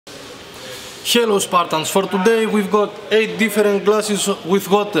Hello Spartans, for today we've got 8 different glasses with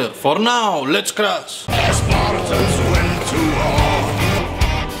water. For now, let's crash! Spartans went to war.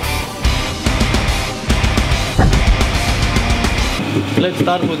 Let's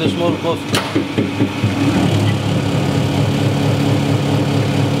start with a small coffee.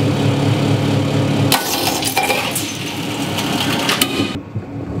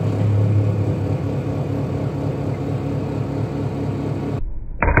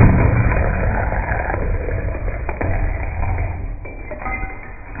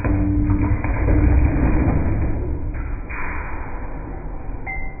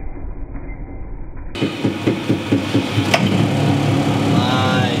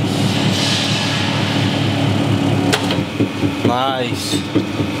 Nice.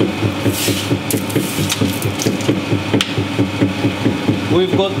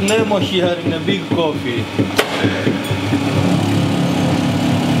 We've got Nemo here in a big coffee.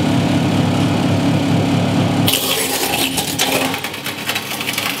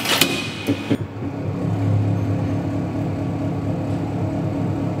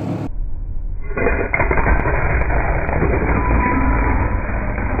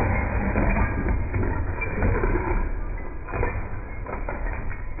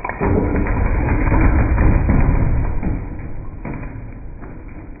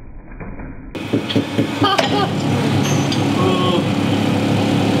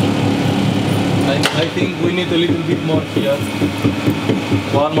 I think we need a little bit more here.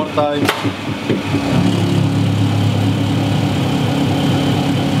 One more time.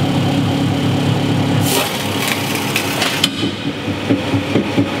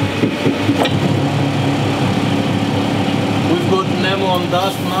 We've got Nemo on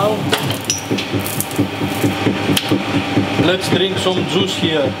dust now. Let's drink some juice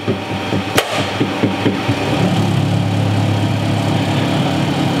here.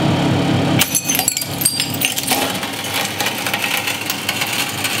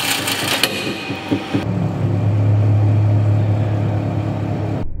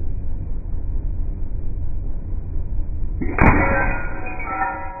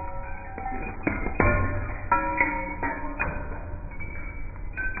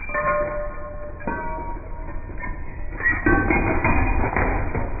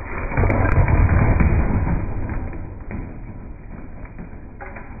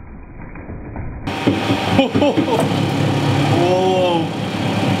 Whoa!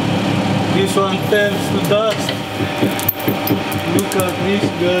 This one turns to dust. Look at this,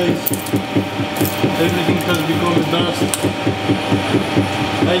 guys. Everything has become dust.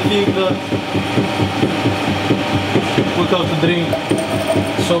 I think that we have to drink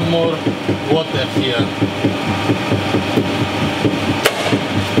some more water here.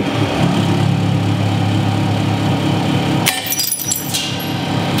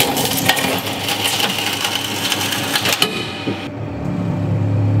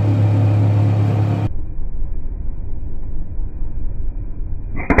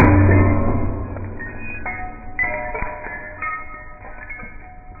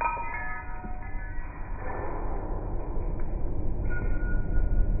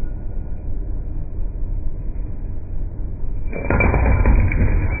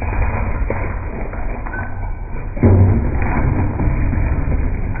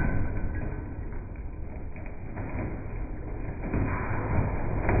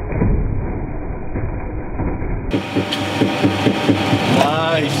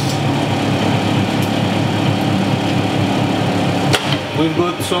 Nice. We've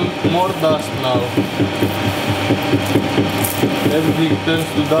got some more dust now. Everything turns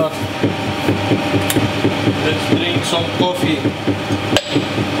to dust. Let's drink some coffee.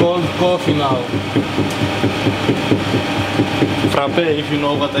 Cold coffee now. Frappe, if you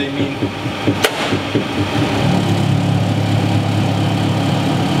know what I mean.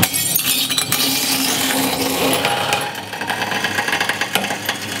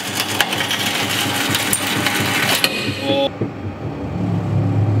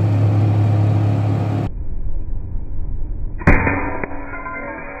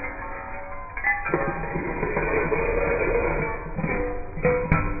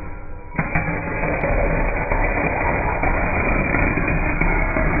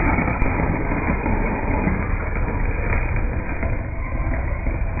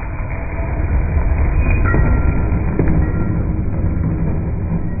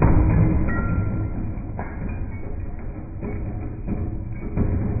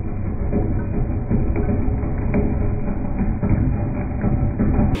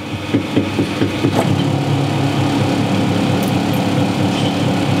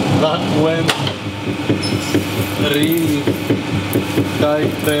 That went really high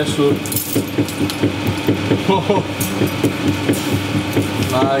pressure.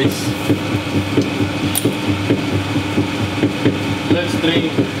 Nice. Let's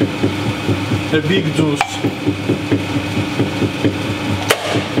drink a big juice.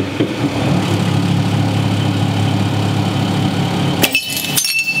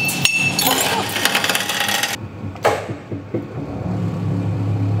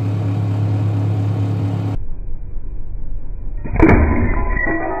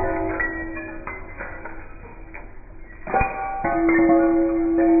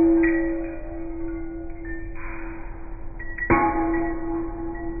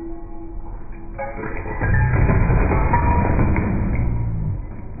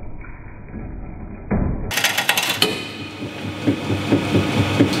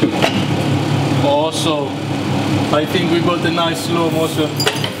 Also, I think we got a nice slow motion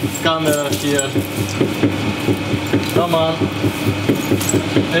camera here. Come on.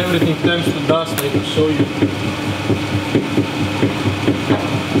 Everything turns to dust, I will show you.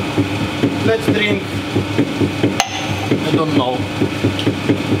 Let's drink, I don't know,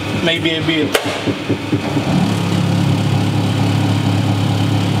 maybe a beer.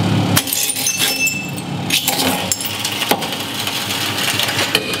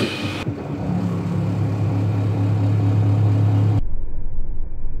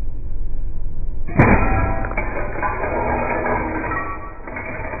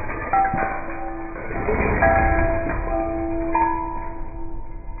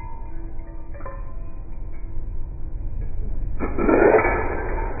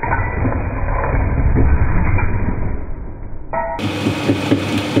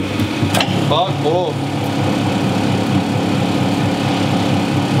 Fuck off.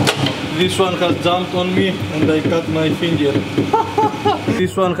 This one has jumped on me and I cut my finger.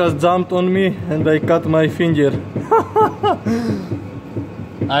 This one has jumped on me and I cut my finger.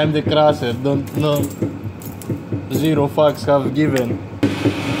 I'm the crusher, don't know. Zero fucks have given.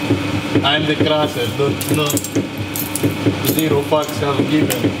 I'm the crusher, don't know. Zero fucks have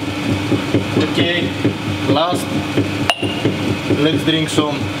given. Okay, last. Let's drink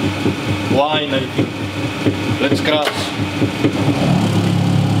some wine, I think. Let's crash.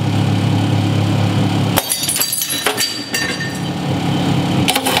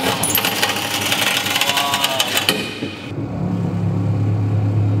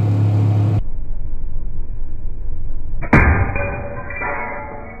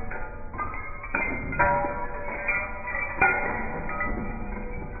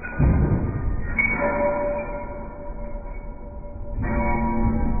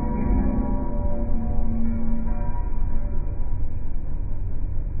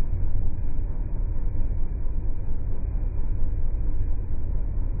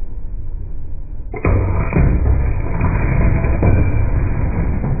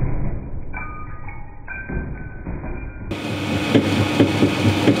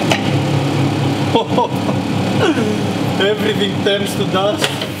 Everything turns to dust.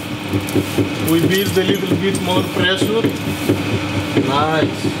 We build a little bit more pressure.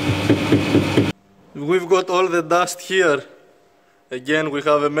 Nice. We've got all the dust here. Again, we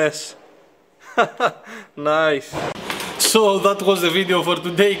have a mess. Nice. So that was the video for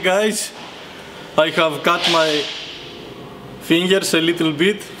today, guys. I have cut my fingers a little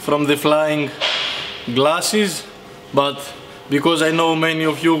bit from the flying glasses, but because I know many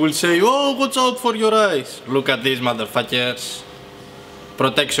of you will say, oh, watch out for your eyes. Look at these motherfuckers.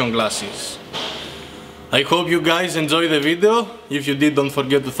 Protection glasses. I hope you guys enjoy the video. If you did, don't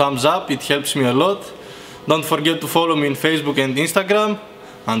forget to thumbs up, it helps me a lot. Don't forget to follow me on Facebook and Instagram.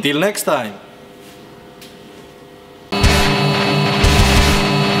 Until next time.